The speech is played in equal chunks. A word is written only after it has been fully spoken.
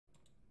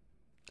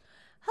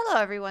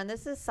Hello everyone,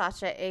 this is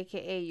Sasha,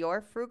 aka your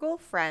frugal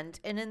friend,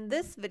 and in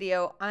this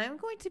video I'm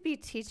going to be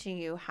teaching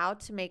you how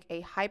to make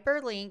a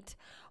hyperlinked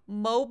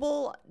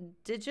mobile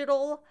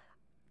digital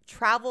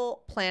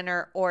travel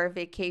planner or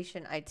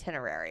vacation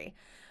itinerary.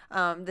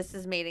 This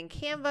is made in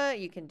Canva.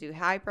 You can do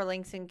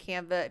hyperlinks in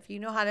Canva. If you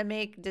know how to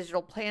make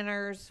digital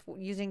planners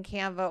using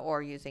Canva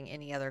or using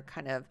any other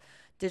kind of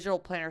digital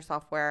planner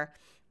software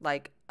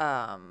like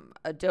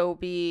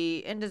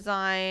Adobe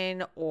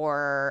InDesign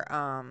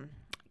or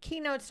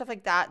Keynote, stuff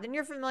like that, then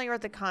you're familiar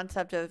with the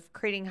concept of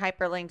creating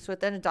hyperlinks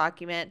within a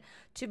document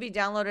to be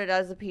downloaded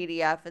as a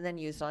PDF and then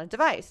used on a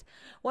device.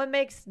 What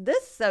makes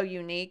this so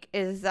unique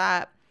is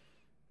that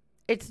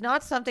it's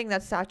not something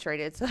that's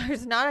saturated. So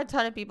there's not a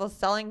ton of people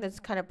selling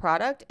this kind of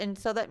product. And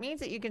so that means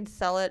that you can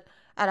sell it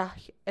at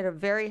a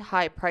very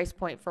high price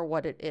point for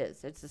what it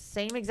is. It's the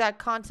same exact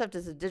concept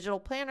as a digital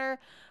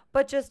planner,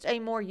 but just a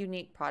more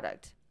unique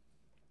product.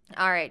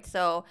 All right,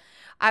 so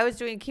I was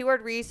doing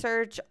keyword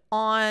research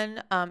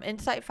on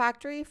Insight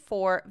Factory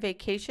for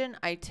vacation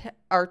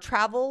or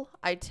travel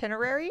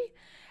itinerary,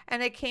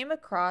 and I came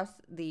across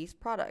these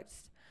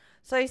products.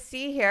 So I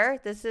see here,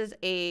 this is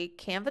a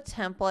Canva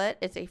template.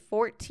 It's a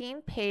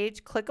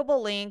 14-page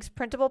clickable links,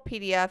 printable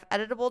PDF,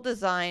 editable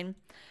design,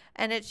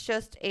 and it's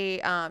just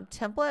a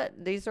template.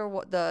 These are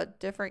the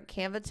different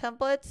Canva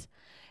templates.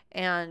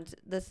 And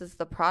this is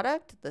the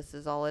product. This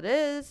is all it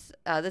is.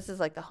 This is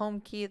like the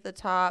home key at the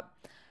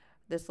top.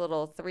 This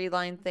little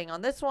 3-line thing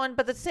on this one,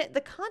 but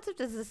the concept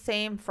is the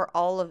same for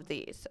all of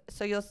these.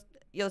 So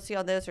you'll see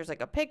on this, there's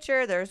like a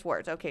picture, there's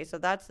words. Okay, so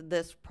that's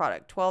this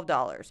product,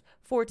 $12,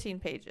 14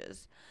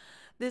 pages.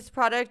 This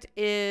product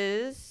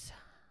is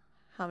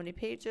how many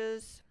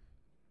pages?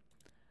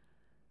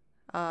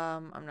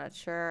 I'm not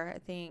sure. I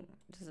think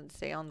it doesn't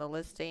say on the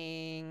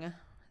listing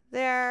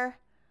there.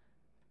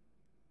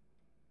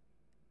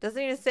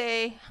 Doesn't even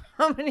say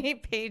how many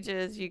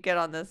pages you get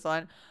on this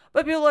one.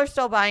 But people are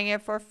still buying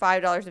it for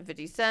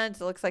 $5.50.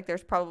 It looks like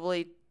there's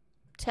probably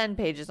 10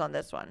 pages on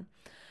this one.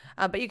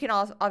 But you can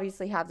also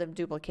obviously have them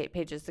duplicate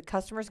pages. The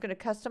customer is going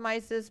to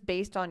customize this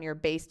based on your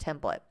base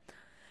template.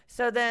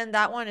 So then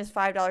that one is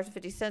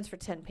 $5.50 for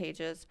 10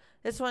 pages.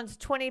 This one's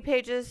 20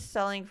 pages,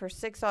 selling for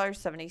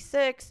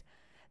 $6.76.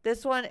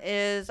 This one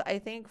is, I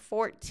think,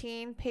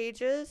 14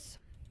 pages.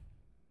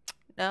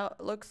 No,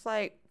 it looks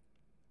like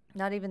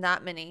not even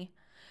that many.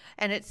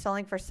 And it's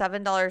selling for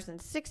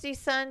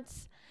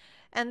 $7.60.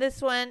 And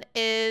this one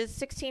is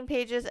 16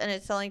 pages and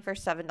it's selling for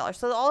 $7.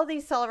 So all of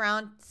these sell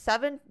around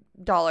 $7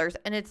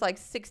 and it's like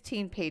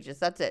 16 pages.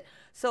 That's it.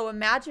 So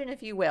imagine,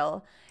 if you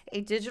will,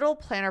 a digital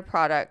planner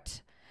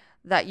product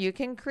that you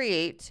can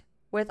create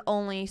with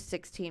only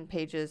 16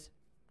 pages,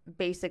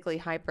 basically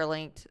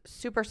hyperlinked,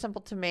 super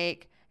simple to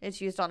make. It's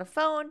used on a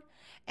phone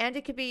and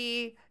it could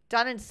be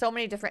done in so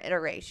many different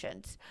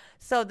iterations.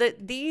 So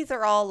these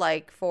are all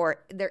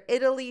they're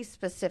Italy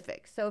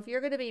specific. So if you're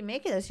going to be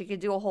making this, you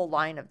could do a whole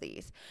line of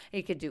these.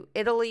 You could do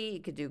Italy,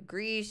 you could do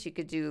Greece, you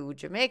could do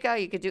Jamaica,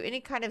 you could do any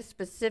kind of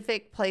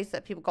specific place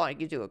that people go on. You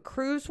could do a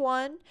cruise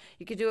one.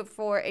 You could do it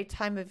for a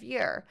time of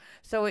year.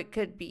 So it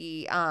could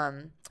be,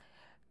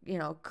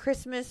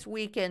 Christmas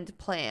weekend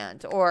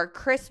planned or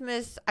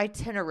Christmas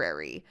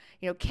itinerary,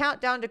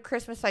 countdown to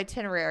Christmas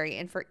itinerary.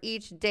 And for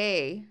each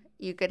day,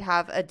 you could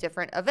have a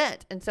different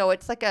event. And so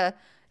it's a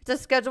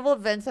schedule of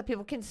events that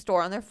people can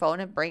store on their phone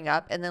and bring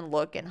up and then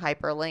look and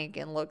hyperlink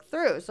and look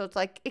through. So it's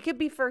like, it could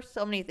be for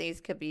so many things.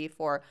 It could be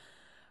for,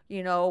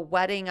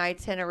 wedding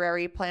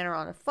itinerary planner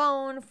on a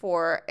phone,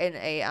 for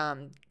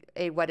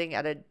a wedding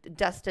at a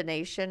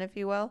destination, if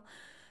you will.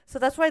 So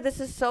that's why this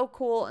is so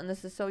cool. And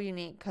this is so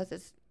unique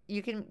because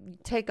you can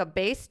take a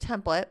base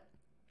template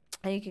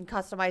and you can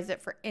customize it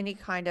for any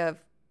kind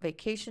of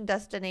vacation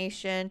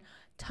destination,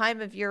 time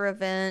of year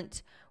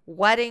event,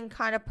 wedding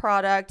kind of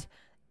product.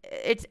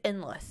 It's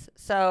endless.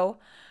 So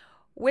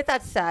with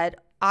that said,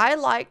 I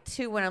like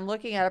to, when I'm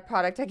looking at a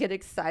product I get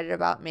excited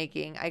about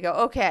making, I go,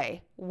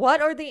 okay, what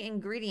are the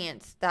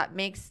ingredients that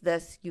makes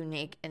this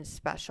unique and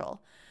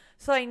special?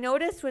 So I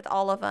noticed with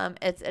all of them,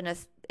 it's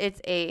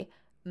a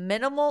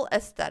minimal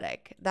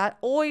aesthetic that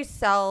always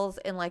sells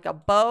in like a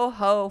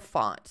boho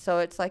font. So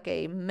it's like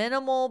a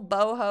minimal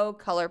boho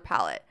color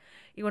palette.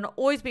 You want to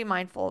always be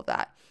mindful of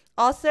that.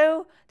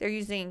 Also, they're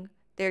using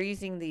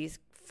these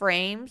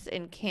frames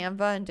in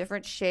Canva in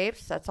different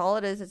shapes. That's all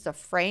it is. It's a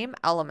frame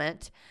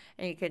element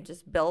and you can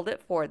just build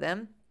it for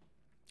them.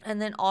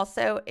 And then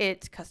also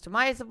it's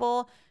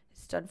customizable.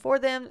 It's done for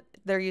them.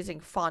 They're using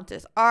font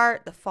as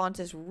art. The font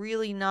is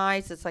really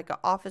nice. It's like an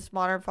office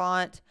modern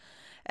font.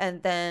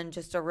 And then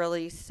just a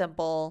really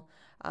simple,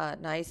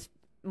 nice,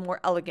 more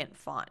elegant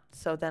font.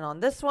 So then on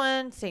this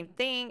one, same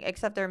thing,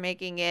 except they're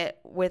making it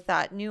with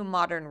that new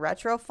modern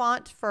retro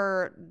font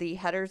for the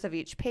headers of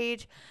each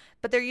page,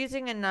 but they're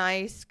using a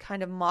nice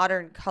kind of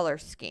modern color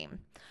scheme.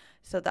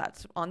 So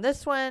that's on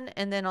this one.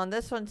 And then on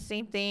this one,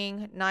 same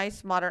thing,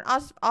 nice modern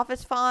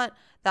office font,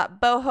 that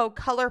boho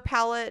color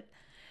palette,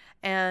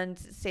 and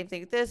same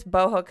thing with this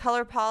boho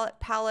color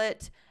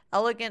palette,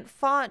 elegant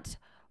font,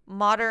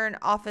 modern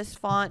office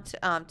font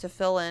to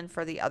fill in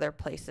for the other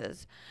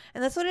places.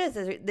 And that's what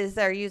it is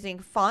they're using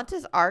font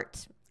as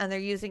art, and they're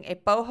using a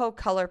boho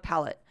color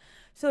palette.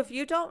 So if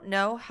you don't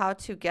know how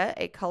to get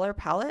a color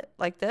palette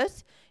like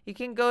this, you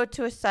can go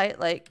to a site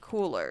like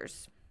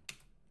Coolors.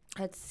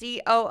 It's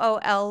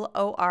COOLORS.co.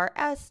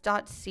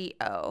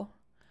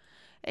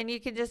 And you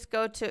can just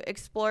go to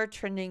explore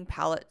trending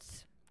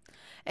palettes.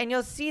 And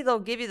you'll see they'll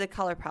give you the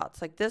color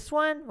palettes. Like this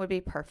one would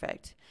be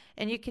perfect.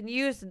 And you can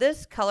use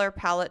this color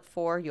palette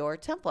for your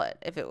template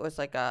if it was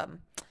like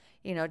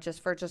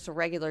just a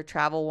regular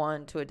travel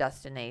one to a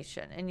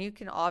destination. And you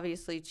can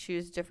obviously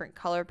choose different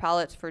color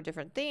palettes for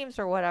different themes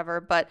or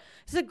whatever, but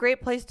this is a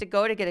great place to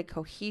go to get a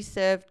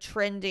cohesive,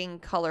 trending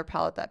color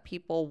palette that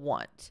people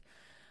want.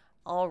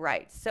 All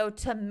right, so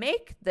to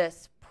make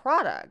this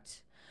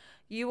product,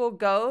 you will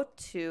go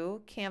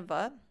to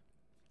Canva,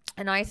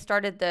 and I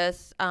started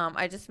this.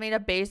 I just made a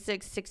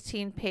basic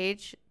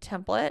 16-page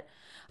template.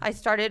 I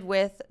started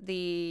with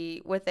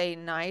a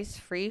nice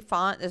free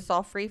font. This is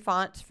all free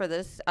fonts for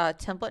this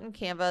template in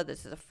Canva.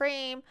 This is a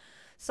frame,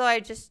 so I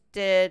just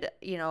did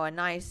a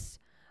nice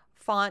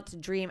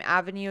font. Dream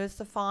Avenue is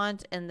the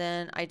font, and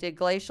then I did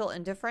Glacial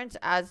Indifference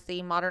as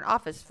the modern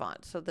office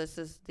font. So this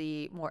is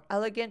the more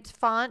elegant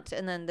font,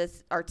 and then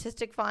this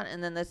artistic font,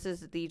 and then this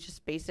is the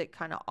just basic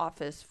kind of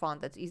office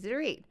font that's easy to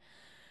read.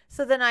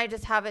 So then I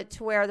just have it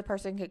to where the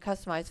person can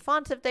customize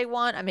fonts if they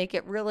want. I make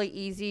it really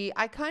easy.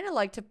 I kind of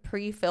like to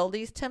pre-fill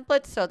these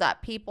templates so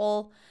that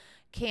people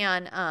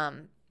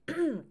can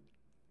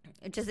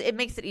it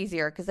makes it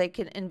easier because they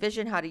can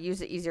envision how to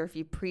use it easier if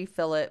you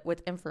pre-fill it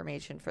with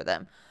information for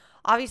them.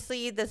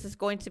 Obviously, this is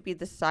going to be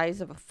the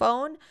size of a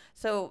phone,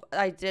 so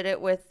I did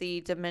it with the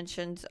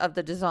dimensions of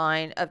the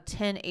design of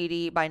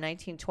 1080 by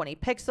 1920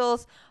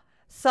 pixels.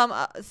 Some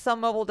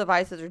mobile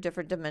devices are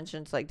different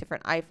dimensions, like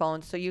different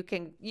iPhones, so you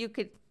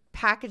could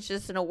package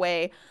this in a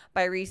way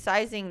by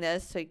resizing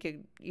this, so you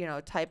could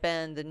type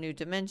in the new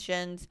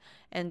dimensions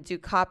and do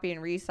copy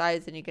and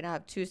resize, and you can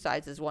have two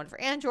sizes, one for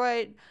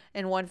Android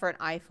and one for an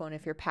iPhone.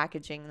 If you're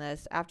packaging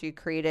this after you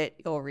create it,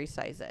 you'll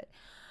resize it.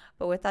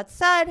 But with that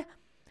said,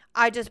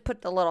 I just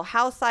put the little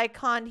house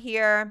icon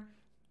here.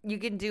 You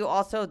can do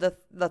also the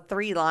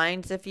 3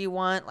 lines if you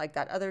want, like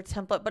that other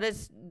template, but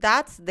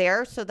that's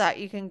there so that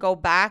you can go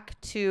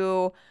back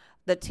to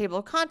the table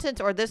of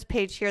contents, or this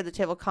page here. The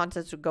table of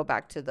contents would go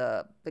back to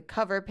the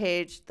cover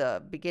page,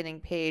 the beginning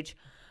page.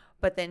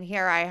 But then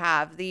here I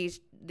have these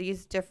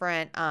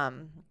different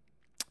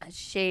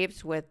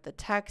shapes with the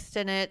text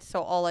in it.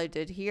 So all I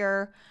did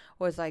here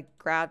was I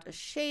grabbed a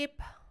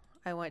shape,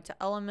 I went to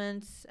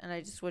elements, and I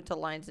just went to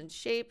lines and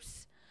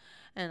shapes.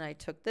 And I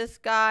took this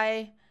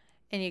guy,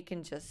 and you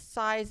can just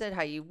size it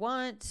how you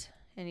want.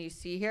 And you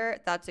see here,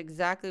 that's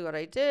exactly what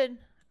I did.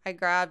 I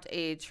grabbed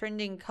a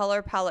trending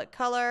color palette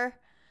color,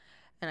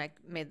 and I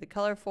made the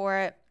color for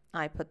it.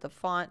 I put the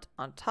font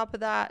on top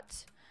of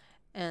that,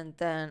 and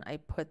then I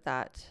put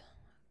that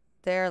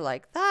there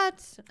like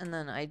that. And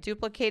then I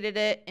duplicated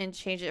it and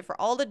changed it for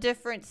all the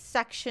different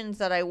sections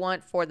that I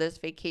want for this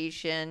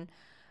vacation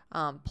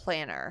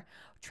planner.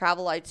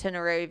 Travel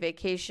itinerary,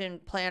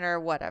 vacation planner,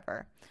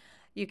 whatever.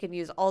 You can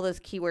use all those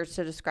keywords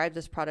to describe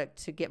this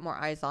product to get more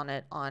eyes on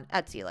it on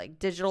Etsy, like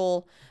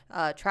digital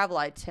travel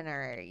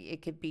itinerary.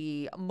 It could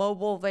be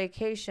mobile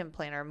vacation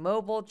planner,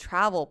 mobile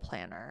travel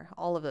planner,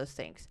 all of those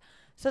things.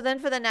 So then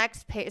for the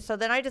next page, so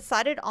then I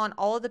decided on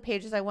all of the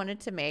pages I wanted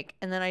to make,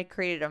 and then I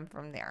created them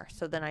from there.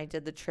 So then I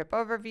did the trip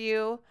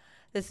overview.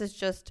 This is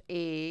just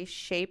a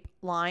shape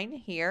line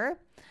here,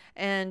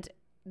 and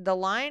the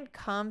line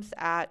comes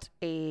at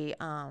a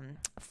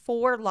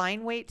 4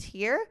 line weights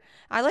here.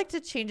 I like to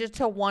change it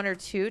to 1 or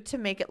 2 to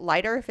make it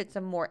lighter if it's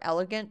a more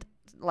elegant,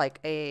 like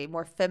a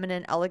more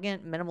feminine,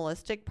 elegant,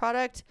 minimalistic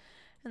product.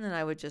 And then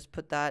I would just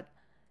put that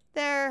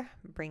there,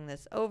 bring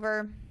this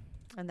over,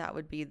 and that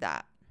would be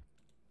that.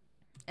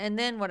 And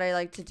then what I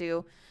like to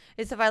do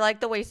is if I like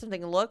the way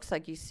something looks,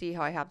 like you see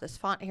how I have this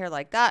font here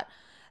like that,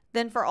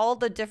 then for all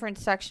the different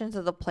sections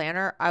of the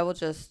planner, I will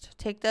just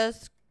take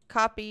this,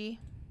 copy,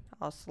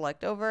 I'll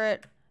select over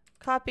it,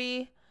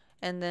 copy,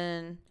 and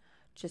then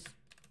just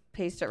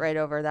paste it right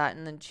over that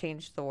and then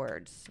change the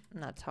words.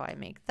 And that's how I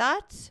make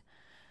that.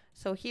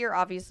 So here,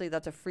 obviously,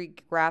 that's a free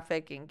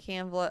graphic in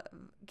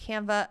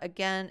Canva.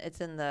 Again,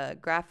 it's in the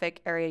graphic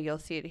area. You'll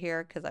see it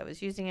here because I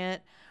was using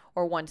it,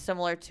 or one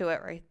similar to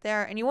it right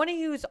there. And you want to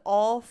use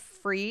all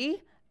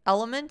free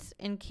elements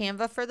in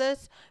Canva for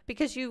this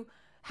because you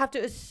have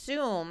to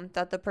assume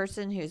that the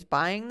person who's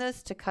buying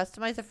this to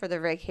customize it for their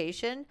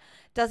vacation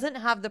doesn't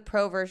have the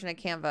pro version of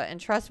Canva. And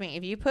trust me,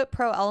 if you put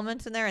pro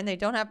elements in there and they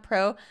don't have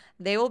pro,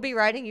 they will be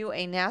writing you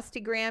a nasty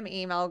gram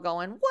email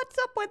going, what's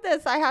up with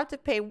this? I have to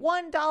pay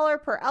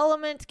 $1 per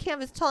element.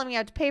 Canva's telling me I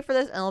have to pay for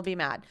this, and they'll be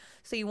mad.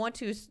 So you want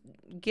to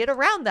get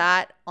around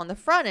that on the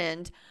front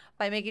end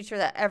by making sure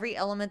that every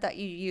element that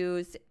you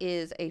use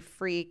is a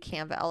free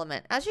Canva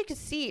element. As you can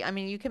see, I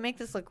mean, you can make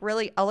this look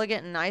really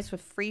elegant and nice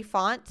with free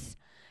fonts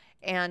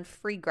and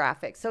free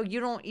graphics. So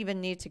you don't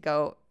even need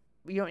to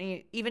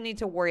even need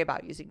to worry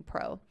about using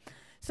pro.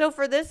 So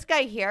for this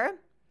guy here,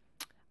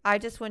 I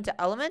just went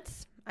to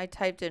elements. I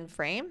typed in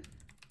frame.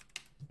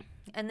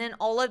 And then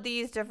all of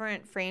these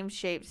different frame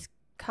shapes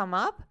come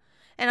up.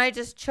 And I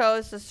just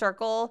chose the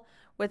circle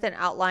with an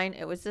outline.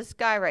 It was this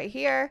guy right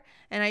here.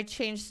 And I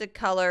changed the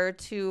color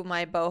to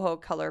my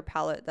boho color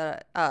palette,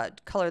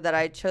 color that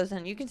I had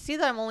chosen. You can see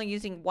that I'm only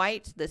using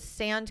white, the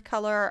sand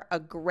color, a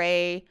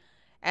gray,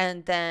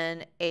 and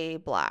then a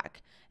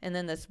black. And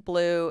then this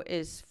blue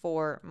is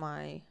for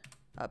my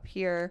up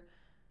here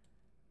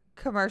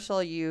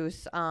commercial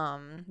use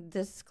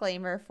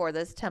disclaimer for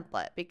this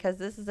template, because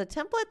this is a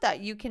template that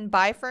you can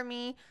buy from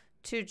me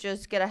to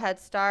just get a head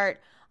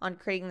start on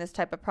creating this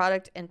type of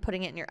product and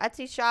putting it in your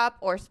Etsy shop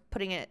or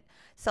selling it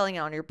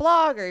on your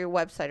blog or your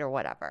website or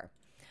whatever.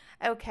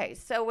 Okay,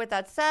 so with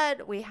that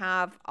said, we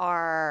have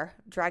our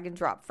drag and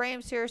drop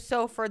frames here.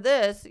 So for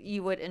this,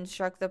 you would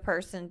instruct the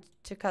person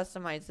to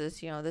customize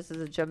this. This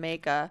is a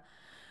Jamaica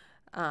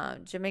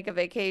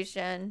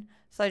vacation.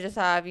 So I just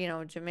have,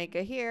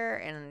 Jamaica here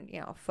and,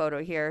 a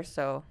photo here.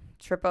 So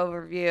trip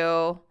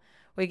overview.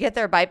 We get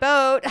there by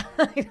boat.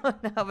 I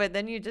don't know, but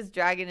then you just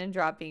dragging and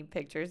dropping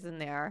pictures in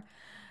there.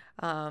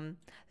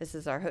 This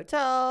is our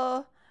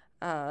hotel.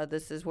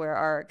 This is where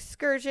our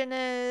excursion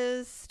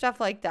is, stuff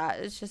like that.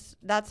 It's just,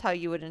 that's how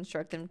you would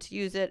instruct them to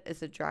use it.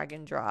 It's a drag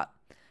and drop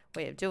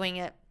way of doing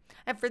it.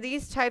 And for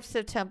these types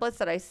of templates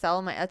that I sell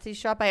in my Etsy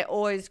shop, I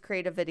always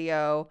create a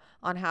video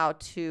on how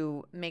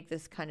to make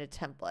this kind of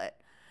template,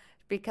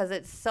 because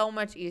it's so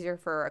much easier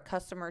for a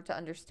customer to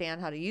understand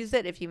how to use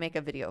it if you make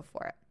a video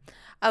for it.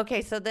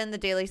 Okay, so then the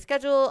daily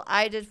schedule,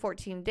 I did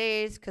 14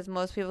 days because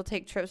most people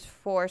take trips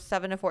for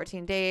 7 to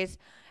 14 days.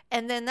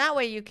 And then that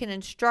way you can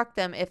instruct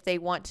them if they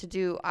want to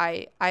do,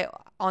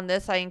 on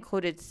this, I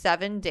included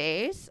 7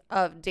 days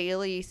of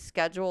daily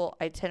schedule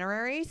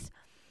itineraries.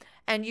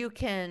 And you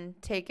can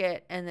take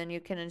it and then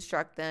you can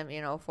instruct them,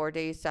 for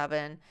day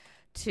 7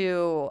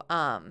 to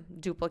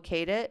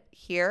duplicate it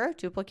here,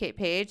 duplicate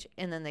page,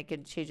 and then they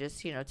can change this,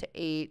 to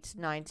 8,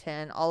 9,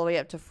 10, all the way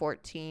up to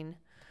 14,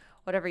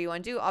 whatever you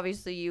want to do.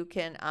 Obviously, you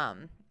can,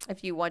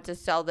 if you want to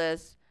sell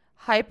this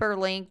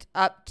hyperlinked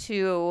up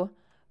to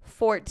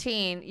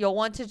 14, you'll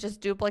want to just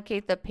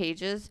duplicate the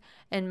pages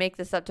and make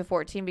this up to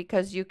 14,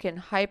 because you can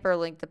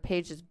hyperlink the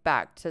pages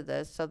back to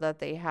this so that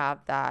they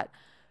have that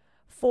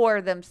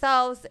for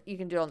themselves. You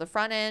can do it on the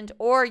front end,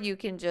 or you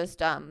can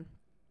just, if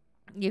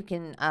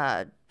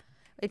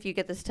you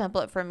get this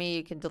template from me,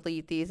 you can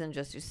delete these and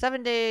just do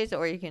 7 days,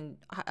 or you can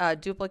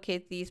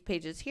duplicate these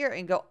pages here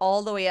and go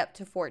all the way up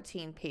to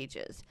 14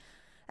 pages.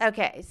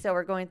 Okay, so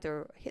we're going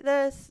through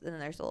this, and then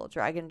there's a little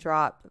drag and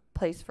drop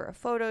place for a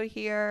photo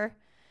here.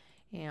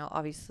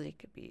 Obviously it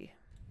could be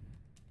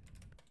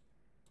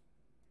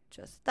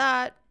just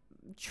that,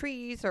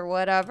 trees or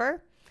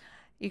whatever.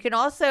 You can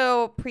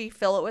also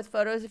pre-fill it with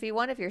photos if you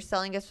want. If you're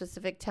selling a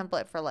specific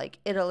template for like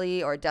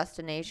Italy or a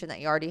destination that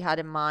you already had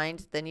in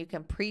mind, then you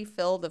can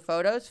pre-fill the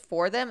photos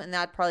for them, and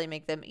that'd probably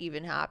make them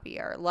even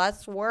happier.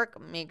 Less work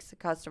makes the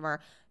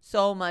customer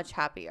so much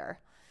happier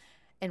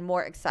and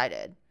more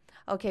excited.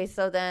 Okay,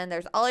 so then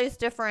there's all these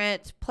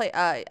different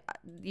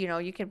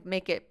you can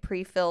make it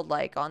pre-filled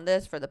like on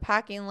this for the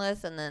packing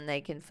list, and then they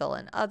can fill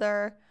in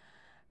other.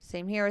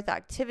 Same here with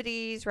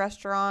activities,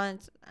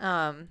 restaurants,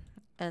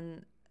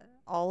 and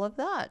all of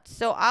that.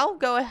 So I'll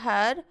go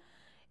ahead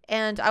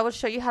and I will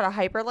show you how to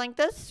hyperlink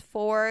this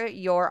for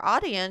your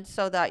audience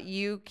so that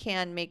you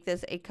can make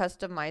this a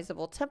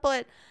customizable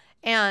template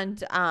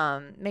and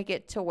make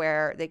it to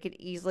where they could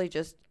easily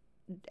just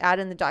add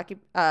in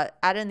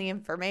the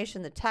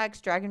information, the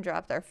text, drag and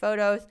drop their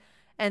photos,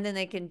 and then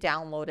they can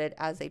download it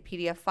as a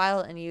PDF file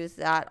and use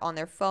that on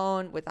their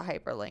phone with the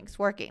hyperlinks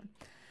working.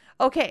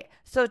 Okay,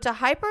 so to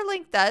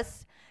hyperlink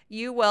this,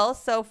 you will.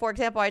 So for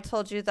example, I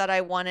told you that I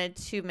wanted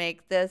to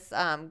make this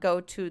go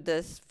to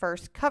this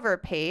first cover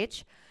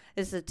page.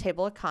 This is a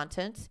table of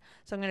contents.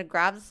 So I'm going to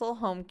grab this little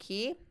home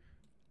key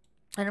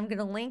and I'm going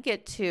to link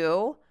it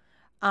to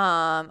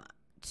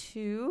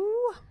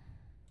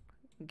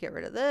get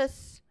rid of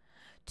this,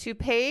 to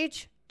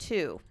page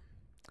 2.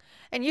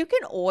 And you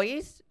can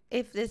always,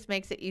 if this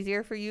makes it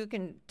easier for you, you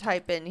can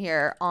type in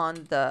here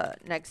on the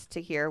next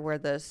to here where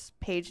this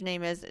page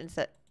name is, and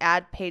set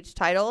add page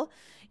title.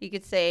 You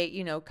could say,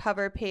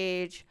 cover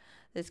page.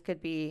 This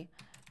could be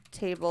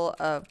table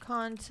of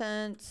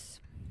contents,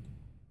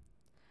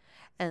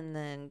 and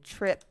then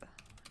trip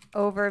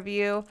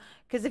overview.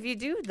 Because if you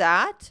do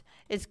that,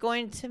 it's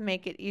going to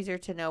make it easier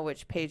to know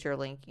which page you're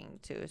linking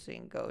to. So you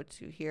can go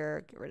to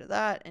here, get rid of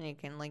that, and you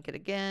can link it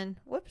again.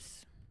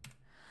 Whoops.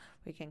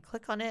 We can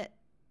click on it,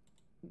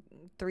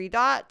 3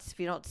 dots. If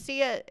you don't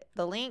see it,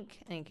 the link,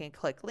 and you can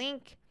click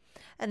link,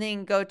 and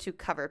then go to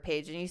cover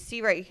page. And you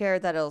see right here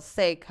that it'll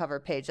say cover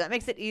page. That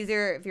makes it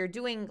easier if you're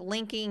doing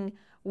linking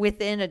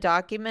within a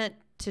document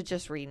to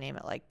just rename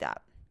it like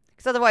that.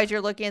 Because otherwise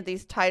you're looking at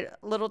these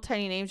little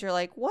tiny names. You're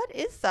like, what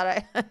is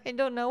that? I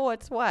don't know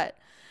what's what.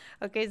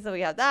 Okay, so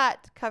we have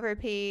that cover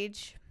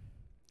page.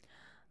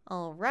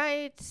 All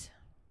right.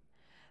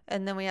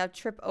 And then we have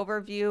trip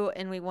overview,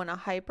 and we want to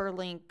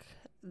hyperlink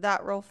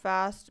that real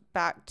fast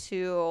back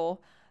to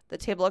the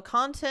table of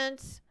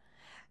contents.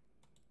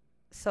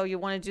 So you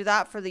want to do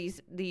that for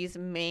these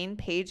main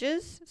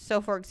pages. So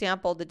for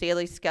example, the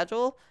daily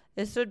schedule,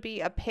 this would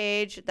be a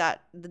page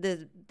that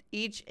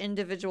each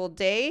individual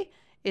day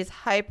is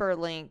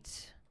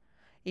hyperlinked.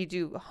 You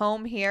do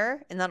home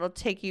here, and that'll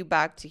take you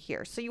back to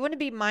here. So you want to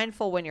be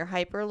mindful when you're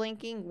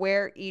hyperlinking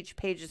where each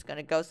page is going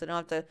to go, so you don't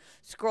have to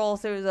scroll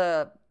through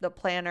the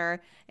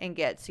planner and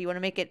get. So you want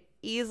to make it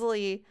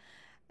easily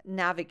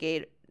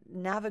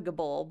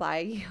navigable by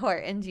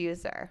your end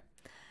user.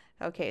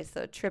 Okay,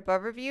 so trip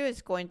overview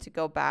is going to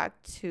go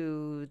back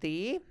to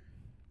the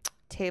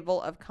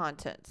table of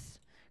contents.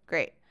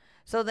 Great.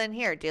 So then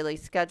here, daily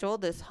schedule,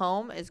 this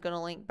home is going to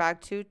link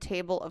back to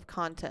table of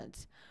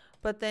contents.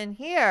 But then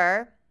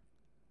here,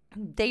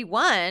 day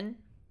one,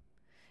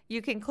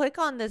 you can click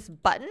on this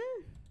button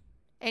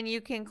and you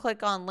can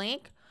click on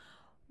link,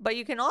 but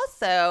you can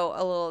also,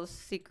 a little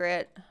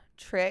secret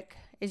trick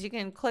is you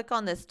can click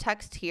on this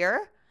text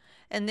here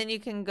and then you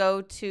can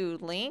go to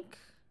link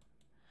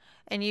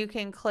and you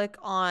can click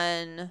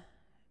on,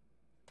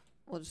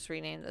 we'll just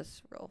rename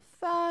this real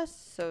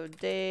fast. So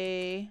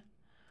day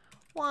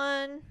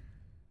 1,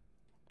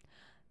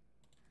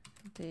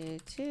 day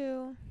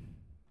 2,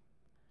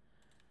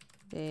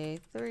 day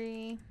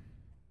 3,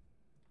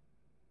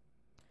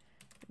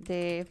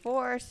 day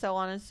 4, so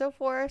on and so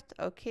forth.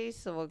 Okay,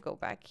 so we'll go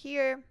back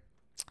here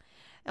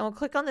and we'll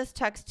click on this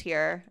text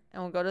here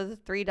and we'll go to the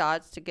 3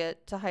 dots to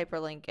get to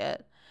hyperlink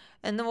it.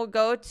 And then we'll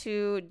go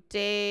to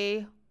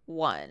day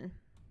 1.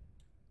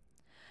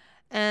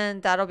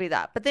 And that'll be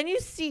that. But then you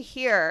see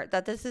here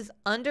that this is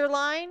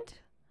underlined.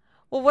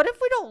 Well, what if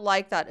we don't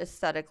like that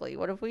aesthetically?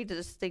 What if we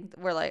just think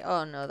we're like,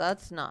 oh no,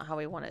 that's not how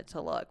we want it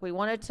to look. We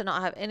want it to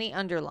not have any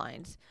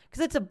underlines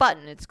because it's a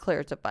button. It's clear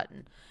it's a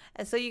button.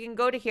 And so you can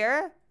go to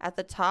here at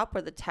the top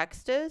where the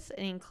text is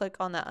and you can click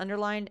on that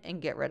underline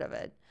and get rid of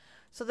it.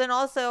 So then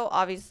also,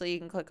 obviously, you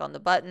can click on the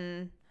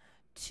button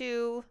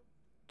to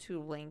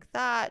link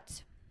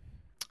that.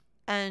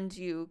 And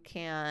you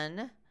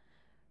can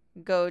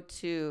go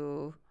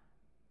to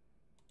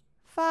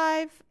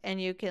 5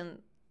 and you can,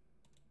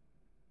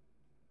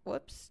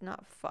 whoops,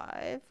 not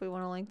 5. We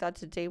want to link that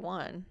to day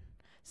 1.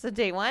 So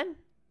day 1,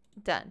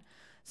 done.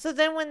 So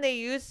then when they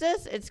use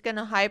this, it's going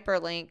to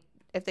hyperlink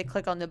if they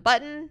click on the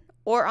button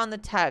or on the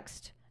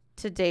text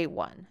to day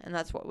 1. And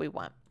that's what we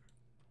want.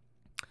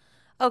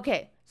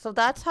 Okay, so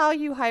that's how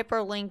you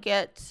hyperlink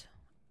it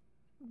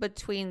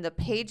between the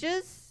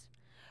pages.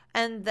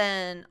 And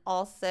then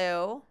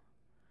also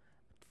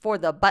for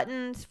the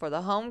buttons, for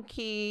the home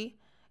key,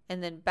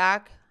 and then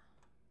back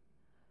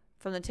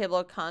from the table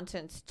of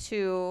contents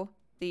to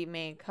the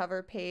main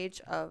cover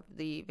page of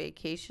the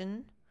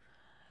vacation.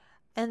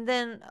 And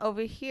then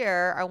over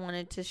here, I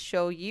wanted to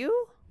show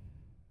you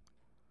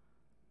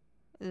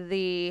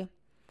for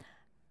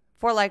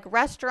like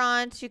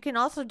restaurants. You can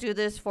also do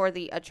this for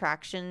the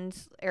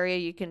attractions area.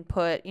 You can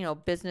put,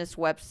 business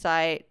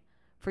website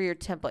for your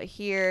template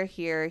here,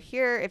 here,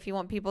 here, if you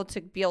want people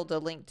to be able to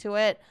link to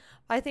it.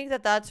 I think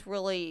that that's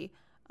really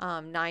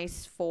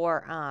nice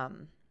for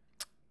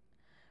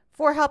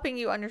helping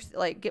you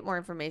get more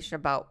information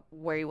about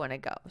where you want to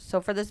go.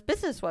 So for this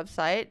business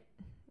website,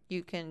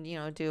 you can,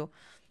 do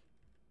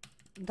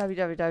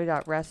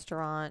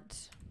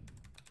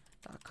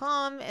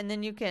www.restaurant.com, and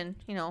then you can,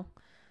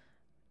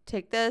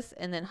 take this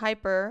and then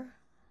hyperlink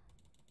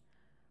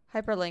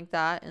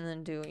that, and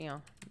then do,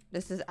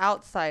 this is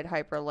outside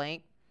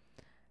hyperlink.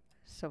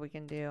 So we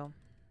can do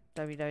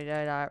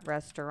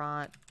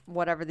www.restaurant,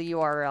 whatever the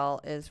URL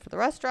is for the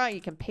restaurant.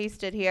 You can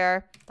paste it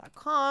here,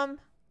 .com,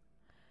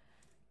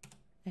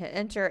 hit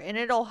enter, and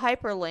it'll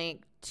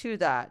hyperlink to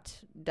that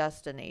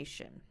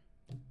destination.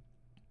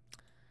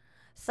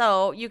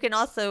 So you can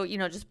also,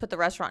 just put the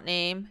restaurant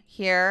name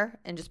here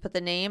and just put the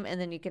name, and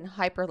then you can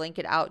hyperlink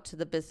it out to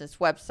the business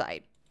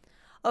website.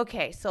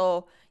 Okay,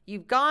 so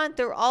you've gone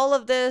through all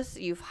of this.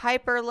 You've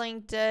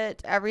hyperlinked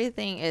it.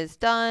 Everything is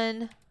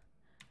done.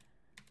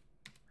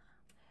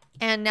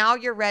 And now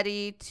you're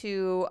ready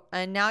to,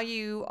 and now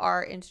you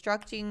are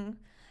instructing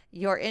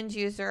your end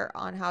user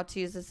on how to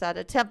use this as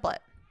a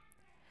template.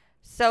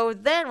 So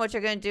then what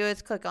you're going to do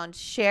is click on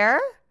share,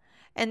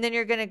 and then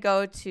you're going to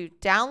go to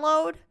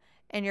download,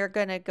 and you're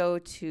going to go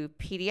to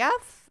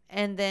PDF,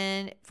 and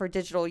then for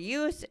digital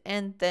use,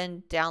 and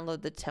then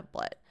download the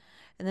template.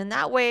 And then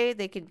that way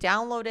they can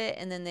download it,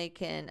 and then they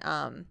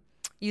can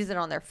use it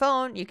on their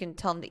phone. You can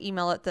tell them to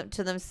email it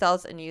to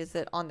themselves and use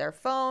it on their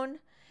phone.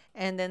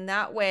 And then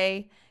that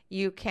way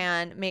you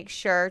can make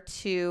sure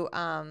to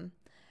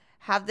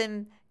have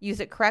them use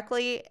it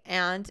correctly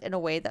and in a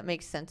way that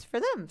makes sense for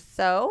them.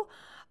 So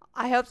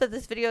I hope that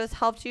this video has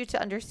helped you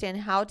to understand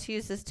how to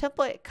use this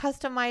template,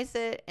 customize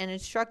it, and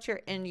instruct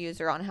your end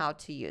user on how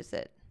to use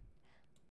it.